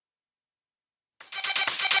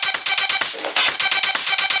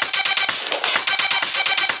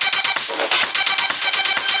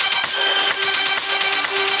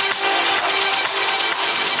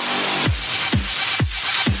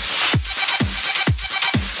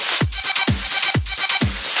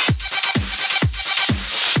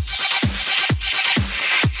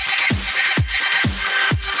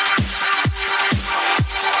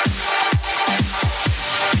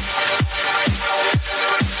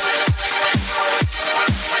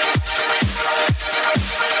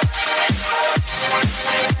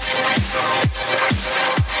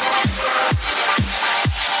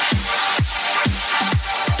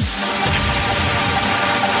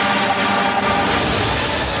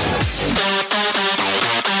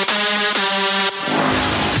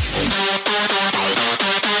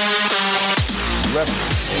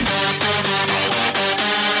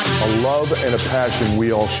and a passion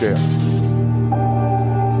we all share.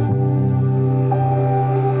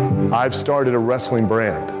 I've started a wrestling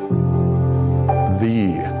brand,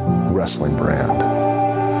 the wrestling brand.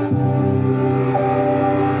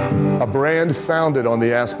 A brand founded on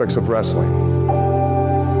the aspects of wrestling.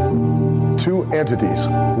 Two entities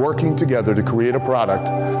working together to create a product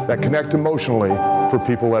that connect emotionally for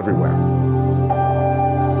people everywhere.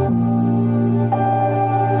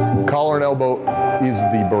 Collar and Elbow is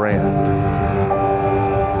the brand.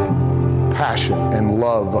 Passion and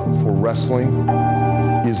love for wrestling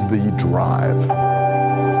is the drive.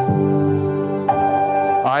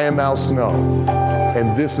 I am Al Snow,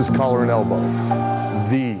 and this is Collar and Elbow,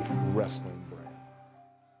 the wrestling brand.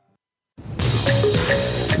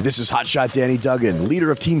 This is Hotshot Danny Duggan,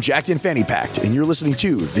 leader of Team Jacked and Fanny Packed, and you're listening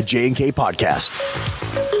to the J&K Podcast.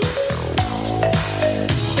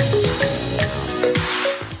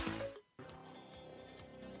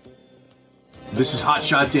 This is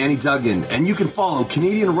Hotshot Danny Duggan, and you can follow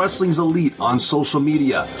Canadian Wrestling's Elite on social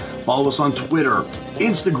media. Follow us on Twitter,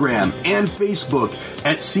 Instagram, and Facebook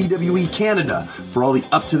at CWE Canada for all the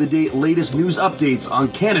up-to-the-date latest news updates on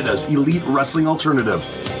Canada's elite wrestling alternative.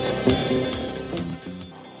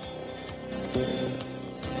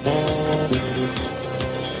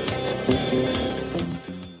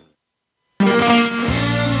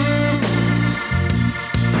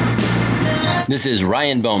 This is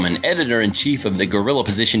Ryan Boman, editor-in-chief of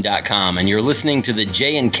thegorillaposition.com, and you're listening to the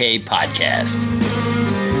J&K Podcast.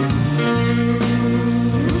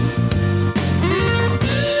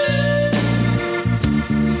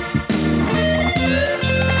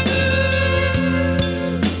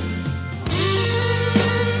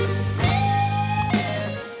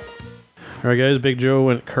 All right, guys, Big Joe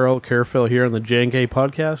and Carl Carefell here on the J&K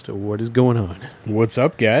Podcast. What is going on? What's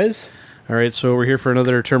up, guys? All right, so we're here for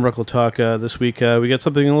another Turnbuckle Talk this week. We got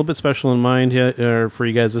something a little bit special in mind for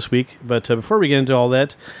you guys this week. But before we get into all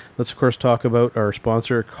that, let's, of course, talk about our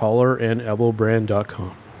sponsor,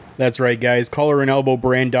 collarandelbowbrand.com. That's right, guys.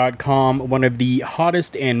 Collarandelbowbrand.com, one of the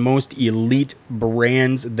hottest and most elite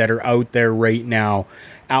brands that are out there right now.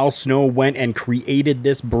 Al Snow went and created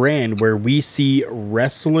this brand where we see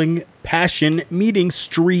wrestling passion meeting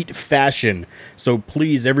street fashion. So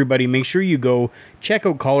please, everybody, make sure you go check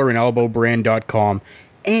out collarandelbowbrand.com.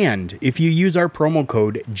 And if you use our promo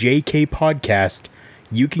code JKPodcast,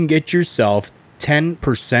 you can get yourself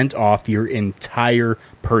 10% off your entire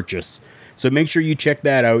purchase. So make sure you check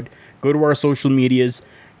that out. Go to our social medias.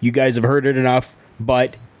 You guys have heard it enough,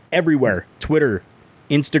 but everywhere, Twitter,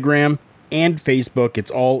 Instagram, and Facebook, it's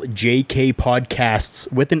all JK Podcasts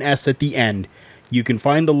with an S at the end. You can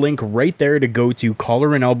find the link right there to go to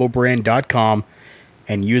collarandelbowbrand.com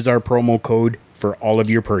and use our promo code for all of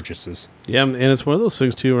your purchases. Yeah, and it's one of those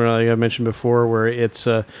things, too, where, like I mentioned before, where it's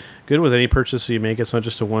good with any purchase you make. It's not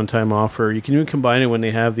just a one-time offer. You can even combine it when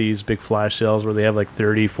they have these big flash sales where they have like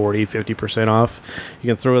 30, 40, 50% off. You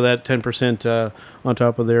can throw that 10% on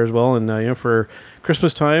top of there as well. And, for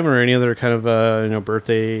Christmas time or any other kind of,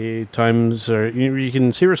 birthday times, or you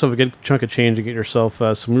can save yourself a good chunk of change and get yourself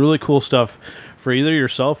some really cool stuff for either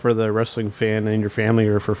yourself or the wrestling fan and your family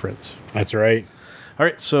or for friends. That's right. All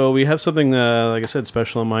right, so we have something, like I said,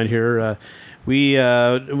 special in mind here. We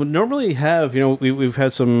would normally have, we've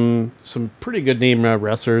had some pretty good name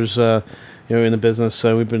wrestlers, in the business.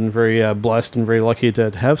 We've been very blessed and very lucky to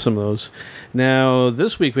have some of those. Now,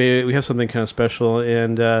 this week we have something kind of special,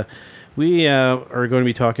 and we are going to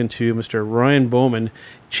be talking to Mr. Ryan Boman,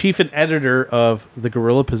 chief and editor of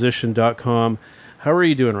thegorillaposition.com. How are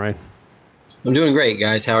you doing, Ryan? I'm doing great,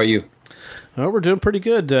 guys. How are you? Oh, we're doing pretty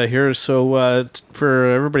good here. So for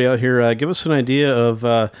everybody out here, give us an idea of,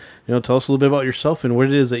 tell us a little bit about yourself and what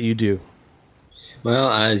it is that you do.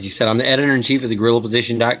 Well, as you said, I'm the editor-in-chief of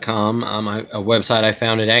thegorillaposition.com, a website I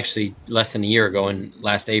founded actually less than a year ago in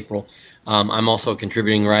last April. I'm also a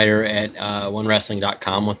contributing writer at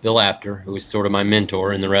onewrestling.com with Bill Apter, who is sort of my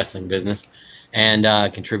mentor in the wrestling business, and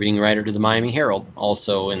contributing writer to the Miami Herald,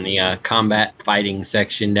 also in the combat fighting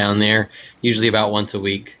section down there, usually about once a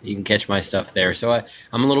week. You can catch my stuff there. So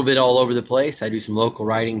I'm a little bit all over the place. I do some local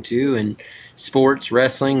writing too, and sports,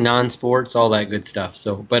 wrestling, non-sports, all that good stuff.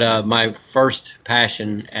 But my first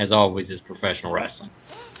passion, as always, is professional wrestling.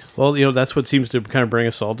 Well, that's what seems to kind of bring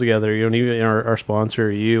us all together. Even our sponsor,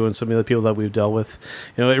 you, and some of the people that we've dealt with.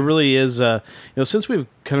 It really is. Since we've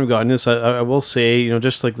kind of gotten this, I will say,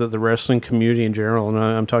 just like the wrestling community in general, and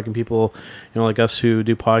I'm talking people, like us who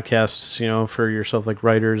do podcasts, for yourself, like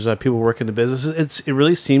writers, people work in the business. It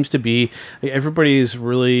really seems to be like everybody's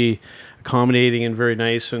really accommodating and very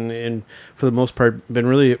nice, and for the most part, been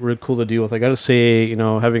really, really cool to deal with. I got to say,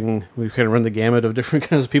 we've kind of run the gamut of different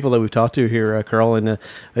kinds of people that we've talked to here, Carl, and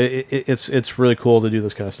it's really cool to do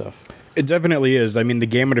this kind of stuff. It definitely is. I mean, the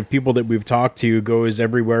gamut of people that we've talked to goes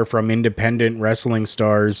everywhere from independent wrestling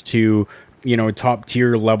stars to, top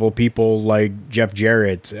tier level people like Jeff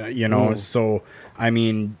Jarrett, So, I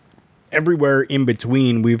mean, everywhere in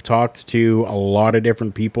between, we've talked to a lot of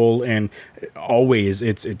different people, and always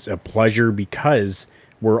it's a pleasure because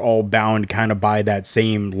we're all bound kind of by that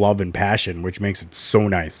same love and passion, which makes it so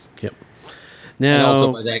nice. Yep. Now, and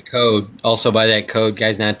also by that code,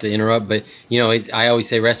 guys, not to interrupt, but I always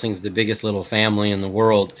say wrestling's the biggest little family in the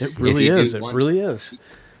world. It really is. It really is. If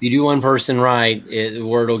you do one person right, the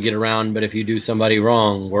word will get around. But if you do somebody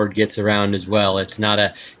wrong, word gets around as well. It's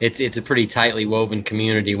a pretty tightly woven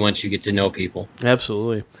community once you get to know people.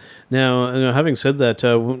 Absolutely. Now, having said that,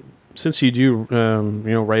 since you do,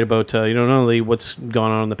 write about, not only what's gone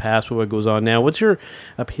on in the past, but what goes on now, what's your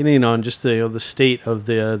opinion on just the state of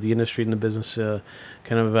the industry and the business,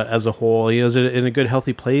 kind of as a whole? Is it in a good,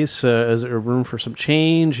 healthy place? Is there room for some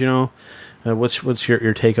change? What's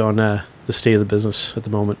your take on the state of the business at the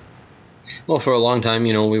moment? Well, for a long time,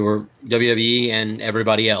 we were WWE and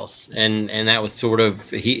everybody else, and that was sort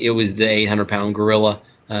of it was the 800-pound gorilla.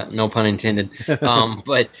 No pun intended.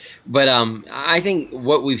 But I think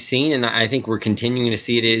what we've seen, and I think we're continuing to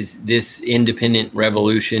see it, is this independent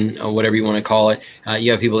revolution, or whatever you want to call it.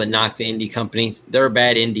 You have people that knock the indie companies. There are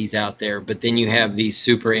bad indies out there, but then you have these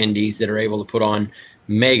super indies that are able to put on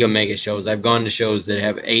mega shows. I've gone to shows that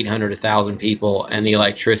have 800, 1,000 people, and the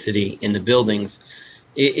electricity in the buildings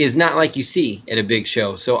is not like you see at a big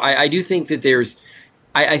show. So I do think that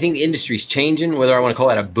I think the industry's changing, whether I want to call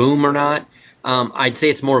that a boom or not. I'd say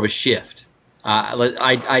it's more of a shift.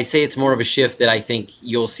 I say it's more of a shift that I think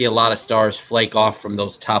you'll see a lot of stars flake off from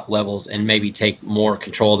those top levels and maybe take more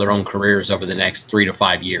control of their own careers over the next 3 to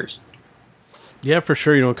 5 years. Yeah, for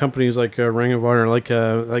sure. Companies like Ring of Honor, like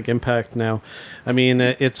Impact now. I mean,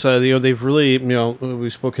 it's they've really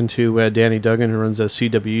we've spoken to Danny Duggan, who runs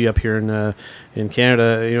CWE up here in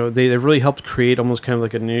Canada. They've really helped create almost kind of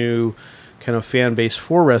like a new kind of fan base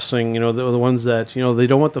for wrestling. The ones that they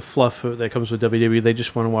don't want the fluff that comes with WWE. They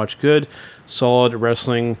just want to watch good, solid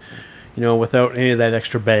wrestling. Without any of that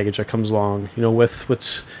extra baggage that comes along. With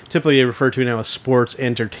what's typically referred to now as sports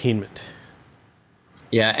entertainment.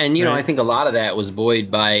 Yeah, and right. I think a lot of that was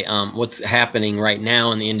buoyed by what's happening right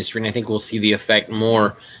now in the industry, and I think we'll see the effect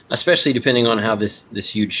more, especially depending on how this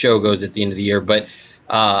huge show goes at the end of the year. But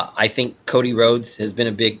I think Cody Rhodes has been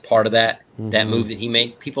a big part of that. Mm-hmm. That move that he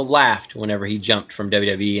made. People laughed whenever he jumped from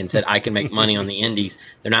WWE and said, "I can make money on the indies."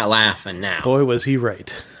 They're not laughing now. Boy, was he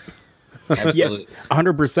right. Absolutely. Yeah,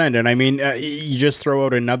 100%. And I mean, you just throw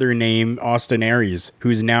out another name, Austin Aries,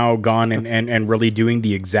 who's now gone and really doing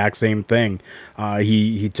the exact same thing.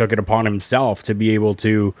 He took it upon himself to be able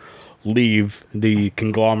to leave the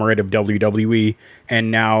conglomerate of WWE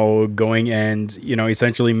and now going and,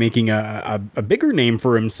 essentially making a bigger name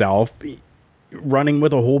for himself, running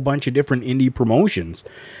with a whole bunch of different indie promotions.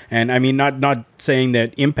 And I mean, not saying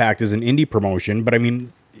that Impact is an indie promotion, but I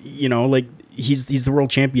mean, like, he's the world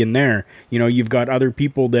champion there. You've got other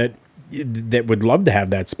people that would love to have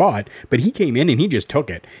that spot, but he came in and he just took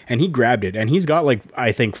it and he grabbed it, and he's got like,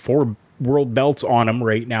 I think 4 world belts on him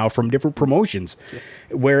right now from different promotions.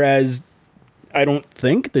 Whereas I don't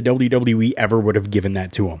think the WWE ever would have given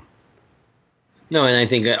that to him. No, and I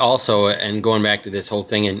think also, and going back to this whole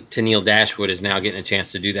thing, and Tennille Dashwood is now getting a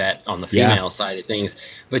chance to do that on the female side of things.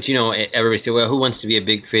 But, everybody say, well, who wants to be a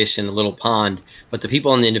big fish in a little pond? But the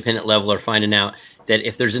people on the independent level are finding out that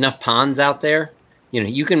if there's enough ponds out there,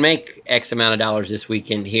 you can make X amount of dollars this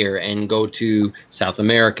weekend here and go to South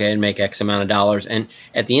America and make X amount of dollars. And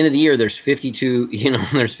at the end of the year, there's 52,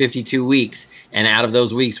 there's 52 weeks. And out of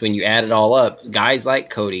those weeks, when you add it all up, guys like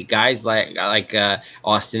Cody, guys like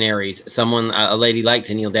Austin Aries, a lady like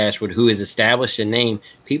Tennille Dashwood, who is established a name,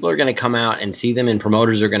 people are going to come out and see them, and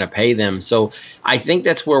promoters are going to pay them. So I think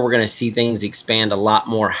that's where we're going to see things expand. A lot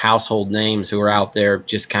more household names who are out there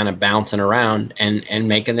just kind of bouncing around and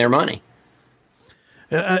making their money.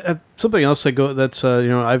 Something else that's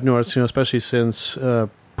I've noticed, especially since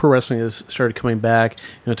pro wrestling has started coming back,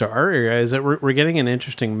 to our area, is that we're getting an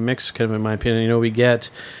interesting mix, kind of in my opinion. We get,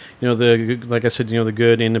 like I said, the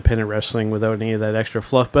good independent wrestling without any of that extra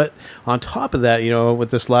fluff. But on top of that, with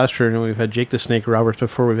this last turn, we've had Jake the Snake Roberts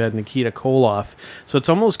before. We've had Nikita Koloff. So it's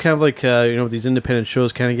almost kind of like, these independent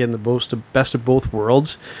shows kind of getting the best of both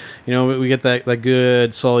worlds. We get that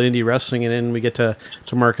good, solid indie wrestling, and then we get to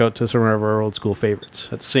mark out to some of our old school favorites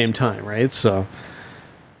at the same time, right? So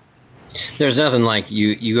there's nothing like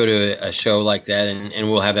you go to a show like that,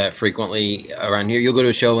 and we'll have that frequently around here. You'll go to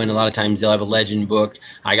a show, and a lot of times they'll have a legend booked.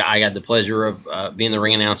 I got the pleasure of being the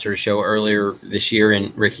ring announcer at a show earlier this year,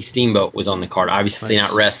 and Ricky Steamboat was on the card. Obviously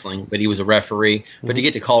not wrestling, but he was a referee. Mm-hmm. But to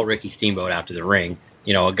get to call Ricky Steamboat out to the ring,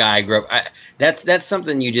 a guy I grew up. That's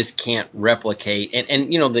something you just can't replicate.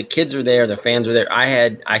 And the kids are there, the fans are there.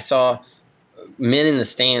 I saw men in the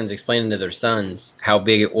stands explaining to their sons how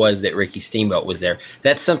big it was that Ricky Steamboat was there.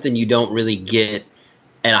 That's something you don't really get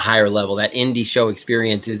at a higher level. That indie show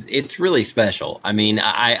experience it's really special. I mean,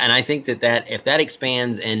 I think that if that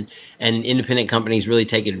expands and independent companies really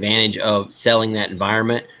take advantage of selling that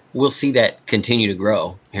environment, we'll see that continue to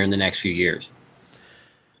grow here in the next few years.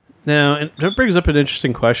 Now, and that brings up an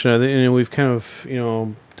interesting question. I think, we've kind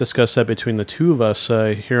of, discussed that between the two of us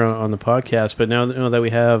here on the podcast. But now that we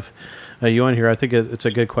have you on here, I think it's a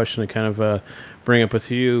good question to kind of bring up with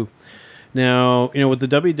you. Now, with the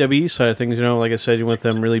WWE side of things, like I said, with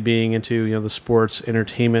them really being into, the sports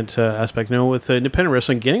entertainment aspect, with independent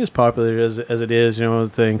wrestling getting as popular as it is,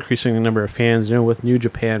 with the increasing number of fans, with New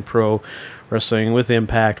Japan Pro Wrestling, with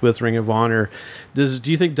Impact, with Ring of Honor, do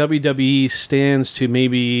you think WWE stands to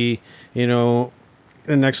maybe, in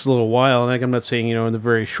the next little while, and I'm not saying, in the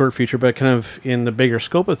very short future, but kind of in the bigger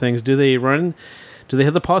scope of things, do they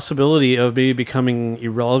have the possibility of maybe becoming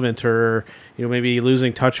irrelevant or, maybe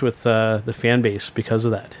losing touch with the fan base because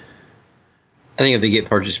of that? I think if they get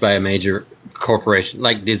purchased by a major corporation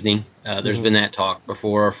like Disney, there's been that talk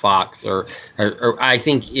before, or Fox, or I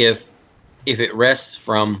think if it rests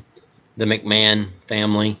from the McMahon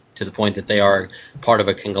family to the point that they are part of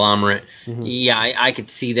a conglomerate, I could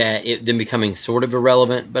see that them becoming sort of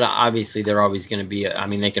irrelevant, but obviously they're always going to be,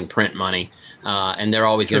 they can print money, and they're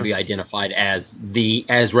always going to be identified as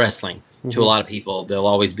wrestling. To a lot of people, they'll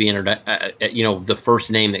always be the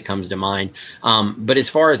first name that comes to mind. But as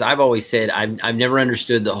far as I've always said, I've never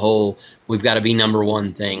understood the whole we've got to be number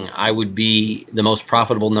one thing. I would be the most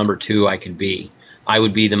profitable number two I could be. I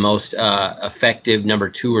would be the most effective number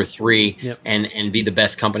 2 or 3, and be the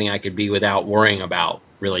best company I could be without worrying about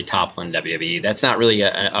really toppling WWE. That's not really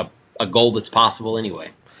a goal that's possible anyway.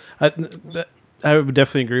 I would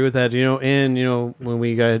definitely agree with that, and, when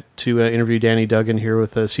we got to interview Danny Duggan here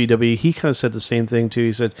with CW, he kind of said the same thing too.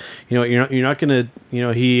 He said, you're not going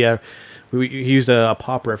to, he used a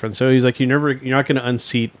pop reference. So he's like, you're not going to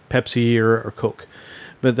unseat Pepsi or Coke.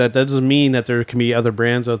 But that doesn't mean that there can be other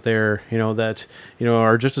brands out there, that,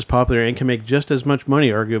 are just as popular and can make just as much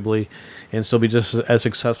money, arguably, and still be just as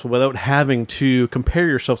successful without having to compare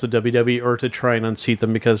yourself to WWE or to try and unseat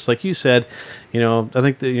them. Because, like you said, I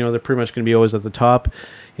think that, they're pretty much going to be always at the top.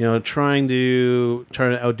 Trying to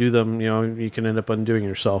outdo them, you can end up undoing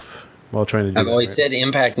yourself while trying to do I've always said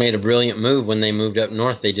Impact made a brilliant move when they moved up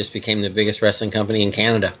north. They just became the biggest wrestling company in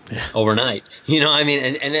Canada overnight.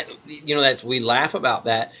 That's, we laugh about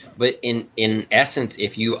that, but in essence,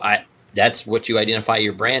 that's what you identify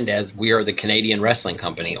your brand as. We are the Canadian wrestling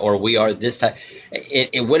company, or we are this type.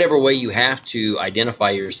 In whatever way you have to identify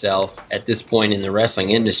yourself at this point in the wrestling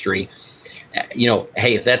industry,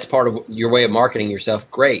 hey, if that's part of your way of marketing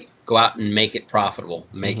yourself, great. Go out and make it profitable,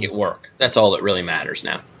 make it work. That's all that really matters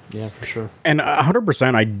now. Yeah, for sure. And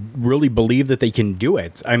 100%, I really believe that they can do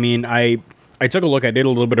it. I mean, I took a look, I did a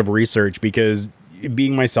little bit of research because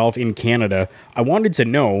being myself in Canada, I wanted to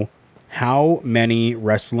know how many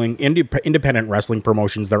independent wrestling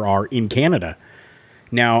promotions there are in Canada.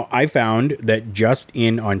 Now, I found that just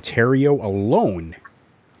in Ontario alone,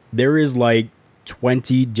 there is like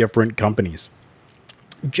 20 different companies.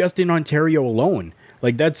 Just in Ontario alone.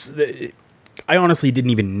 Like I honestly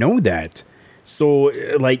didn't even know that. So,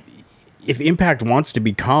 like, if Impact wants to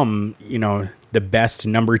become, the best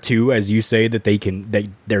number 2, as you say, that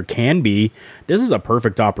there can be, this is a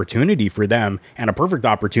perfect opportunity for them and a perfect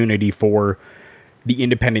opportunity for the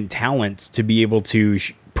independent talents to be able to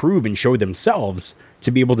prove and show themselves,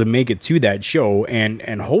 to be able to make it to that show.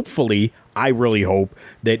 And hopefully, I really hope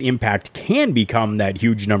that Impact can become that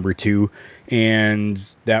huge number 2. And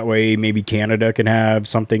that way, maybe Canada can have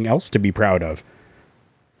something else to be proud of.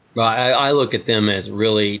 Well, I look at them as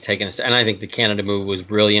really taking a, and I think the Canada move was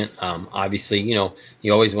brilliant. Obviously,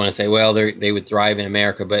 you always want to say, well, they would thrive in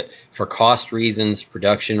America, but for cost reasons,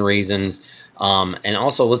 production reasons, and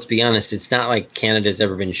also, let's be honest, it's not like Canada's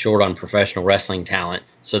ever been short on professional wrestling talent.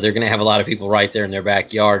 So they're going to have a lot of people right there in their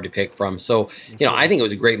backyard to pick from. So, I think it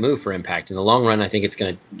was a great move for Impact. In the long run, I think it's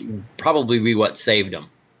going to probably be what saved them.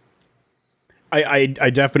 I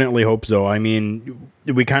definitely hope so. I mean,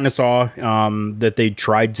 we kind of saw that they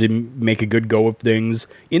tried to make a good go of things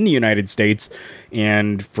in the United States,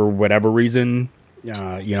 and for whatever reason,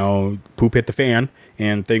 poop hit the fan,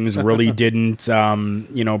 and things really didn't,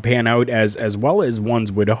 pan out as well as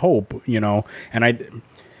ones would hope. And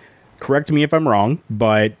correct me if I'm wrong,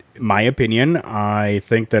 but my opinion, I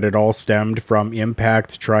think that it all stemmed from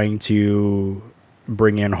Impact trying to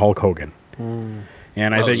bring in Hulk Hogan.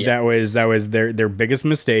 And I think that was their biggest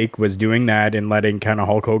mistake, was doing that and letting kind of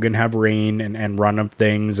Hulk Hogan have reign and run up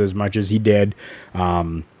things as much as he did.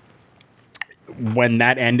 When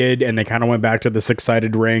that ended and they kind of went back to the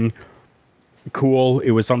 6-sided ring, cool.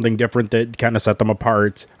 It was something different that kind of set them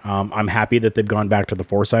apart. I'm happy that they've gone back to the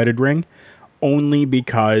 4-sided ring, only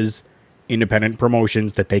because independent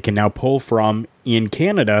promotions that they can now pull from in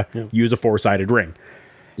Canada use a 4-sided ring.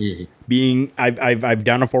 Mm-hmm. I've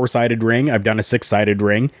done a 4-sided ring. I've done a 6-sided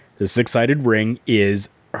ring. The 6-sided ring is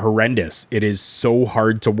horrendous. It is so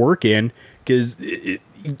hard to work in because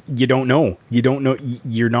you don't know.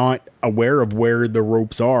 You're not aware of where the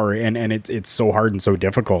ropes are, and it's so hard and so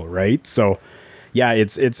difficult, right? So, yeah,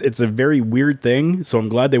 it's a very weird thing. So I'm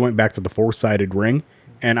glad they went back to the 4-sided ring,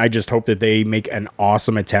 and I just hope that they make an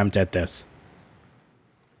awesome attempt at this.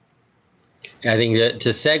 I think that to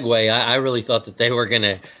segue, I really thought that they were going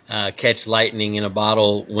to catch lightning in a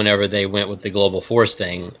bottle whenever they went with the Global Force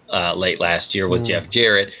thing late last year with Jeff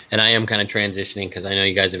Jarrett. And I am kind of transitioning because I know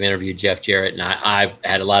you guys have interviewed Jeff Jarrett, and I've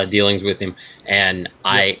had a lot of dealings with him. And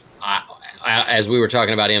I, as we were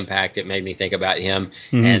talking about Impact, it made me think about him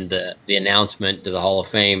and the announcement to the Hall of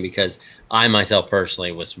Fame, because I myself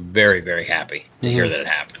personally was very, very happy to hear that it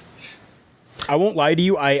happened. I won't lie to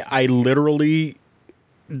you. I literally...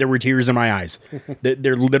 There were tears in my eyes.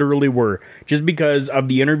 There literally were. Just because of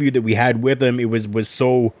the interview that we had with him, it was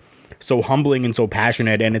so humbling and so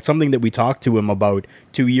passionate. And it's something that we talked to him about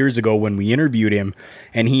 2 years ago when we interviewed him.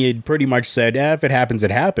 And he had pretty much said, if it happens,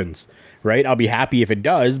 it happens. Right? I'll be happy if it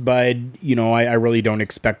does. But, I really don't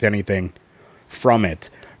expect anything from it.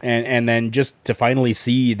 And then just to finally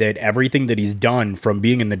see that everything that he's done, from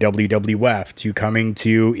being in the WWF to coming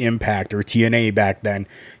to Impact or TNA back then,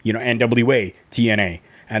 NWA, TNA,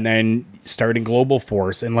 and then starting Global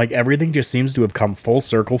Force, and everything just seems to have come full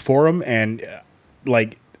circle for him. And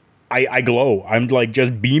I glow. I'm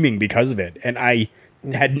just beaming because of it. And I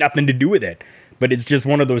had nothing to do with it, but it's just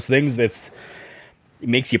one of those things it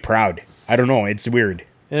makes you proud. I don't know. It's weird.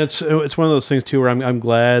 And it's one of those things too, where I'm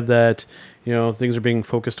glad that, things are being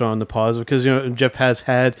focused on the positive, because, Jeff has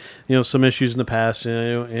had, some issues in the past,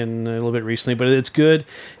 and a little bit recently, but it's good,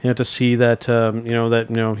 to see that,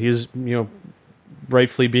 he's,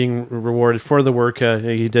 rightfully being rewarded for the work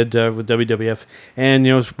he did with WWF, and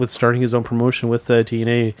with starting his own promotion with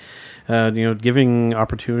TNA, giving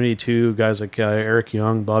opportunity to guys like Eric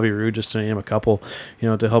Young, Bobby Roode, just to name a couple,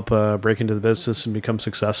 to help break into the business and become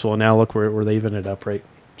successful. And now look where they've ended up, right?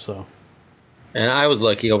 So. And I was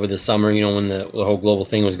lucky over the summer, when the whole global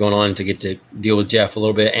thing was going on, to get to deal with Jeff a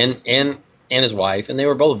little bit, and his wife, and they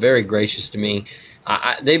were both very gracious to me.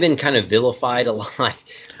 They've been kind of vilified a lot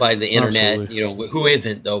by the internet. Absolutely. Who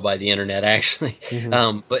isn't, though, by the internet, actually.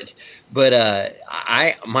 But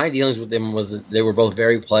my dealings with them was that they were both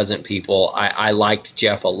very pleasant people. I liked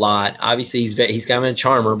Jeff a lot. Obviously, he's kind of a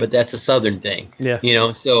charmer, but that's a Southern thing.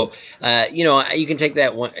 Yeah. So you can take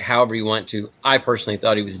that however you want to. I personally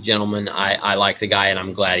thought he was a gentleman. I like the guy, and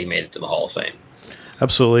I'm glad he made it to the Hall of Fame.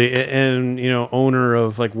 Absolutely, and owner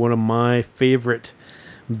of one of my favorite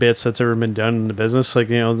bits that's ever been done in the business.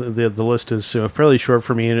 The list is fairly short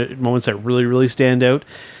for me, and moments that really stand out.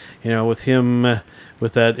 With him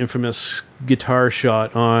with that infamous guitar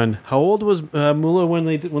shot on. How old was Moolah when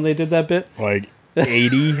they did that bit?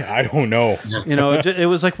 80? I don't know. It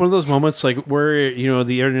was one of those moments where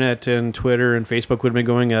the internet and Twitter and Facebook would have been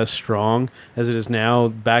going as strong as it is now.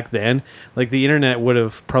 Back then, the internet would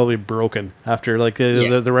have probably broken after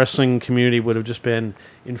the wrestling community would have just been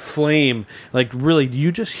in flame. Really,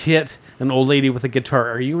 you just hit an old lady with a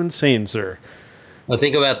guitar. Are you insane, sir? Well,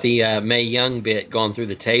 think about the Mae Young bit going through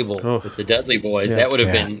the table with the Dudley Boys. Yeah. That would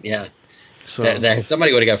have been So that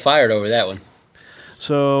somebody would have got fired over that one.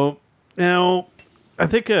 So now, I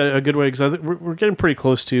think a good way, because I think we're getting pretty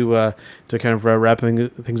close to kind of wrapping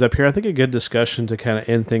things up here. I think a good discussion to kind of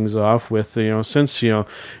end things off with, since we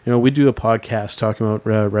do a podcast talking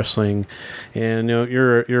about wrestling, and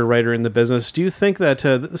you're a writer in the business. Do you think that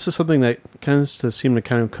this is something that kind of seem to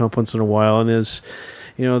kind of come up once in a while, and is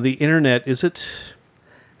the internet, is it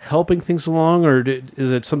helping things along, or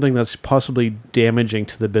is it something that's possibly damaging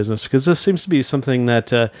to the business? Because this seems to be something that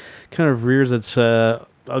kind of rears its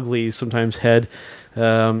ugly sometimes head.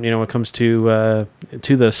 When it comes to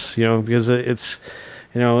this, because it's,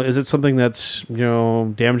 is it something that's,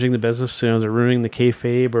 damaging the business? Is it ruining the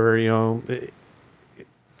kayfabe, or,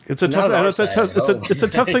 it's a tough, I know it's a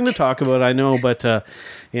tough thing to talk about, I know, but,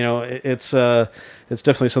 it's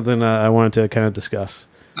definitely something I wanted to kind of discuss.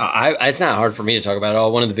 It's not hard for me to talk about it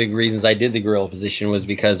all. One of the big reasons I did the gorilla position was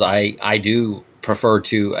because I do prefer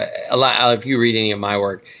to a lot. If you read any of my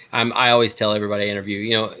work, I always tell everybody I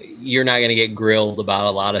interview, you're not going to get grilled about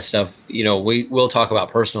a lot of stuff. We'll talk about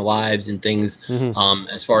personal lives and things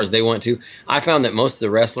as far as they want to. I found that most of the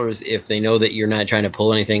wrestlers, if they know that you're not trying to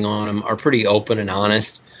pull anything on them, are pretty open and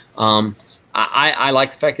honest. I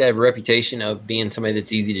like the fact that I have a reputation of being somebody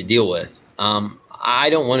that's easy to deal with.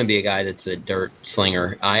 I don't want to be a guy that's a dirt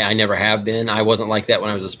slinger. I never have been. I wasn't like that when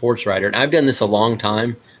I was a sports writer. And I've done this a long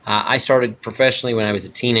time. I started professionally when I was a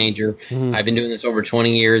teenager. I've been doing this over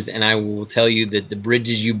 20 years, and I will tell you that the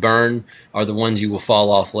bridges you burn are the ones you will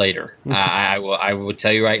fall off later. I will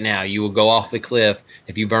tell you right now, you will go off the cliff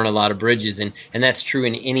if you burn a lot of bridges, and that's true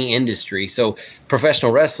in any industry. So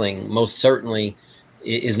professional wrestling most certainly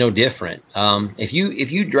is no different. If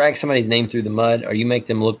you drag somebody's name through the mud, or you make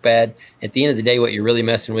them look bad, at the end of the day, what you're really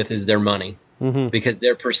messing with is their money, because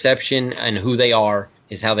their perception and who they are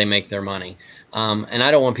is how they make their money. And I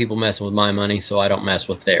don't want people messing with my money, so I don't mess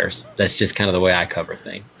with theirs. That's just kind of the way I cover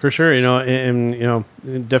things. For sure, and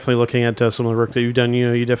definitely looking at some of the work that you've done,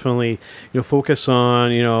 you definitely focus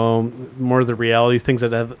on more of the reality things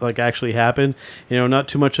that have actually happened. Not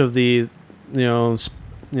too much of the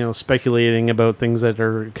speculating about things that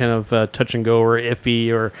are kind of touch and go or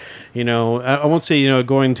iffy, or I won't say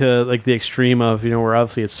going to the extreme of where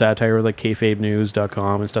obviously it's satire, like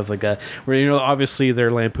kayfabenews.com and stuff like that, where obviously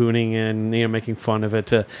they're lampooning and making fun of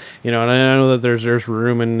it, and I know that there's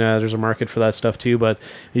room and there's a market for that stuff too, but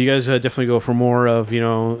you guys definitely go for more of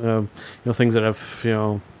things that have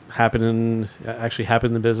actually happened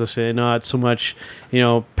in the business, and not so much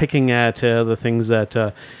picking at the things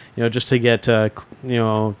that just to get to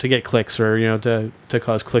get clicks, or to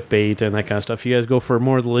cause clickbait and that kind of stuff. You guys go for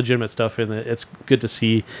more of the legitimate stuff, and it's good to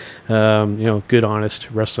see good,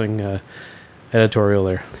 honest wrestling editorial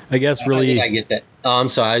there. I guess really I think I get that. I'm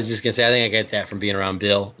sorry, I was just gonna say I think I get that from being around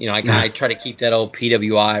Bill. I try to keep that old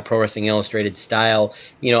PWI, Pro Wrestling Illustrated style.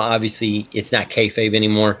 Obviously it's not kayfabe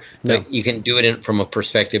anymore, but you can do it from a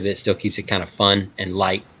perspective that still keeps it kind of fun and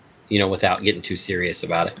light, without getting too serious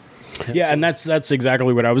about it. Yeah, and that's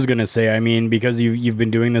exactly what I was gonna say. I mean, because you've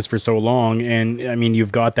been doing this for so long, and I mean,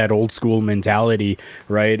 you've got that old school mentality,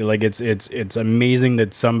 right? Like it's amazing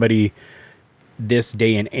that somebody this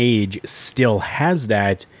day and age still has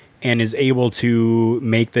that and is able to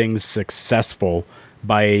make things successful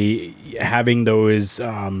by having those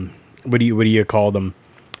what do you call them?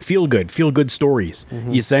 Feel good stories,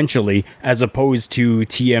 essentially, as opposed to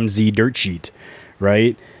TMZ dirt sheet,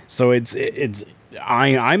 right? So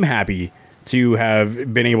I'm happy to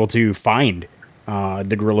have been able to find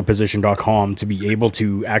thegorillaposition.com to be able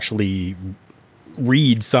to actually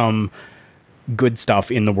read some good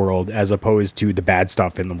stuff in the world as opposed to the bad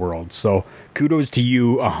stuff in the world. So kudos to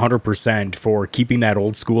you 100% for keeping that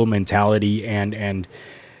old school mentality and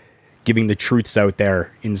giving the truths out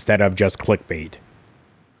there instead of just clickbait.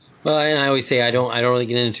 Well, and I always say I don't really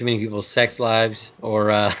get into too many people's sex lives,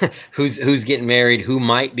 or who's getting married, who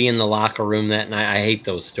might be in the locker room that night. I hate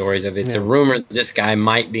those stories. If it's a rumor this guy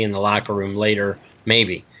might be in the locker room later,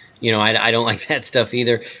 maybe. I don't like that stuff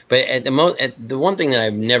either. But the one thing that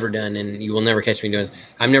I've never done, and you will never catch me doing, is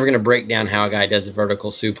I'm never going to break down how a guy does a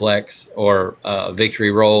vertical suplex or a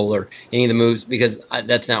victory roll or any of the moves, because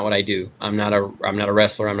that's not what I do. I'm not a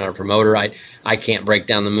wrestler. I'm not a promoter. I can't break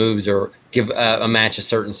down the moves or give a match a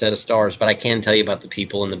certain set of stars, but I can tell you about the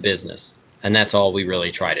people in the business, and that's all we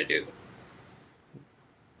really try to do.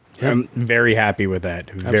 I'm very happy with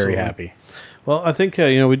that. Very Absolutely. happy. Well, I think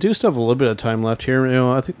we do still have a little bit of time left here.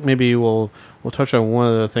 I think maybe we'll touch on one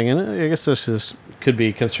other thing, and I guess this could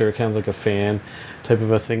be considered kind of like a fan type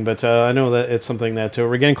of a thing. But I know that it's something that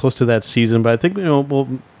we're getting close to that season. But I think we'll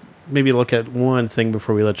maybe look at one thing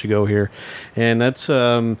before we let you go here, and that's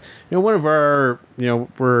one of our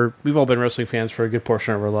we've all been wrestling fans for a good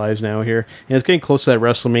portion of our lives now here, and it's getting close to that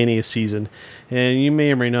WrestleMania season, and you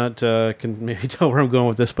may or may not can maybe tell where I'm going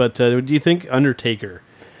with this, but do you think Undertaker?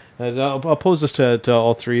 I'll pose this to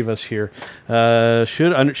all three of us here.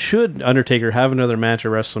 Should Undertaker have another match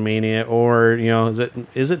at WrestleMania, or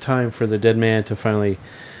is it time for the dead man to finally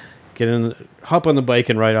hop on the bike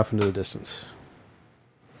and ride off into the distance?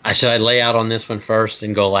 Should I lay out on this one first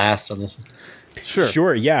and go last on this one?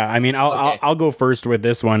 Sure. Yeah. I mean, I'll go first with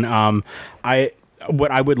this one.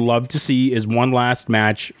 What I would love to see is one last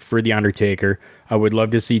match for the Undertaker. I would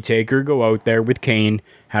love to see Taker go out there with Kane,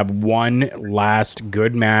 have one last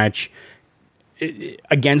good match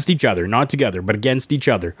against each other, not together, but against each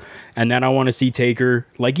other. And then I want to see Taker,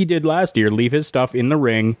 like he did last year, leave his stuff in the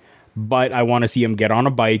ring, but I want to see him get on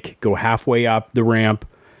a bike, go halfway up the ramp,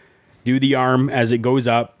 do the arm as it goes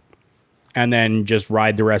up, and then just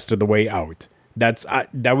ride the rest of the way out.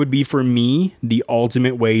 That would be, for me, the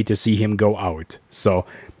ultimate way to see him go out. So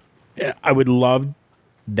I would love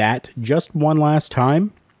that just one last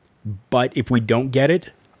time, but if we don't get it,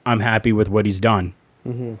 I'm happy with what he's done.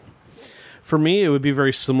 Mm-hmm. For me, it would be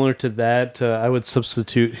very similar to that. I would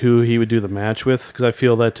substitute who he would do the match with, because I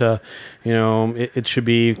feel that it should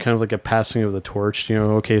be kind of like a passing of the torch.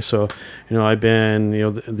 Okay, so I've been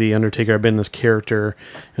the Undertaker. I've been this character.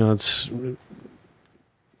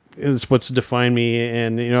 It's what's defined me,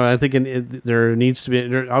 and I think there needs to be.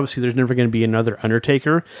 Obviously, there's never going to be another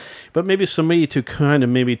Undertaker, but maybe somebody to kind of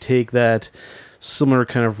maybe take that similar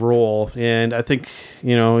kind of role. And I think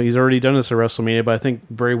he's already done this at WrestleMania, but I think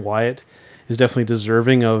Bray Wyatt is definitely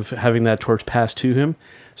deserving of having that torch passed to him.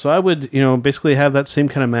 So I would basically have that same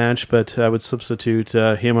kind of match, but I would substitute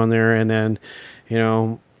him on there, and then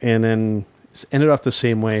end it off the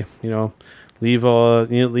same way. Leave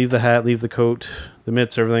the hat, leave the coat, the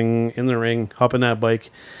mitts, everything in the ring, hop on that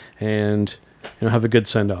bike, and have a good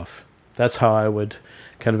send off. That's how I would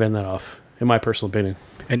kind of end that off, in my personal opinion.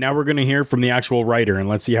 And now we're going to hear from the actual writer, and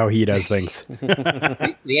let's see how he does things.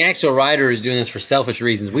 The actual writer is doing this for selfish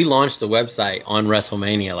reasons. We launched the website on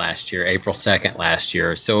WrestleMania last year, April 2nd last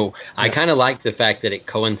year. So I kind of liked the fact that it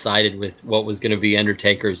coincided with what was going to be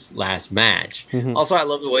Undertaker's last match. Mm-hmm. Also, I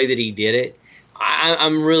love the way that he did it.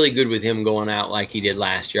 I'm really good with him going out like he did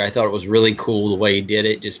last year. I thought it was really cool the way he did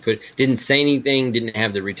it. Didn't say anything, didn't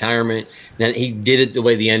have the retirement. Then he did it the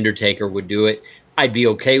way the Undertaker would do it. I'd be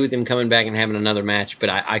okay with him coming back and having another match, but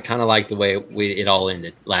I kind of like the way it all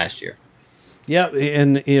ended last year. Yeah,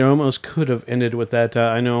 and it almost could have ended with that.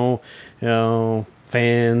 I know,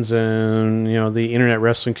 fans and the internet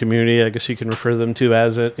wrestling community, I guess you can refer them to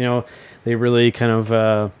as it. They really kind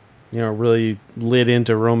of really lit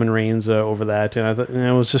into Roman Reigns over that, and I thought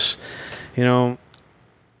it was just for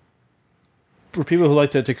people who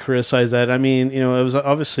like to criticize that. I mean, it was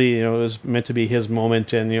obviously it was meant to be his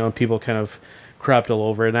moment, and people kind of crapped all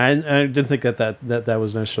over it. And I didn't think that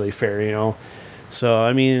was necessarily fair. So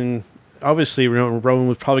I mean, obviously Roman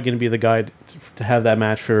was probably going to be the guy to have that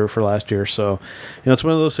match for last year. So it's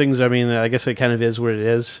one of those things. I mean, I guess it kind of is what it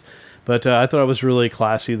is. But I thought it was really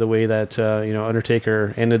classy the way that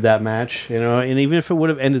Undertaker ended that match. And even if it would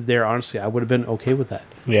have ended there, honestly, I would have been okay with that.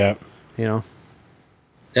 Yeah.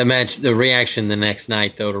 That match, the reaction the next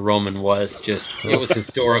night, though, to Roman was it was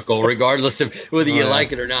historical, regardless of whether you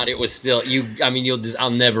like it or not. It was still, I'll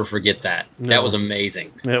never forget that. No. That was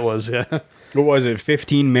amazing. It was, yeah. What was it,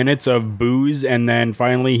 15 minutes of booze, and then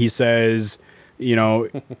finally he says,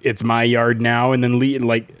 it's my yard now, and then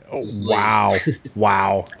wow.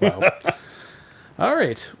 All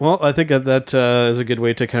right. Well, I think that is a good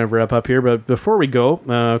way to kind of wrap up here. But before we go,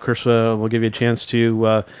 of course, we'll give you a chance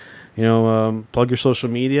to plug your social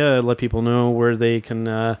media, let people know where they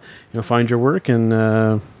can find your work, and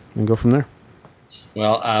go from there.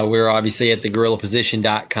 Well, we're obviously at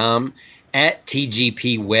thegorillaposition.com, at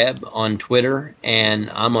TGP Web on Twitter, and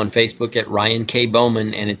I'm on Facebook at Ryan K.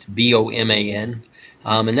 Boman, and it's Boman.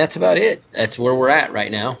 And that's about it. That's where we're at right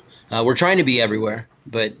now. We're trying to be everywhere,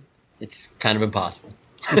 but it's kind of impossible.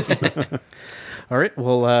 All right.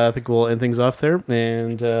 Well, I think we'll end things off there.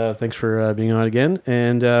 And thanks for being on again.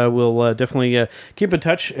 And we'll definitely keep in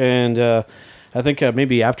touch. And I think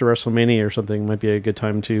maybe after WrestleMania or something might be a good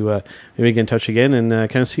time to maybe get in touch again and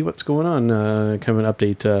kind of see what's going on, kind of an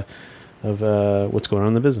update of what's going on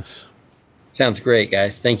in the business. Sounds great,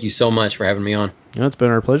 guys. Thank you so much for having me on. It's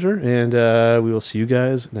been our pleasure. And we will see you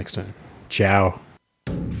guys next time. Ciao.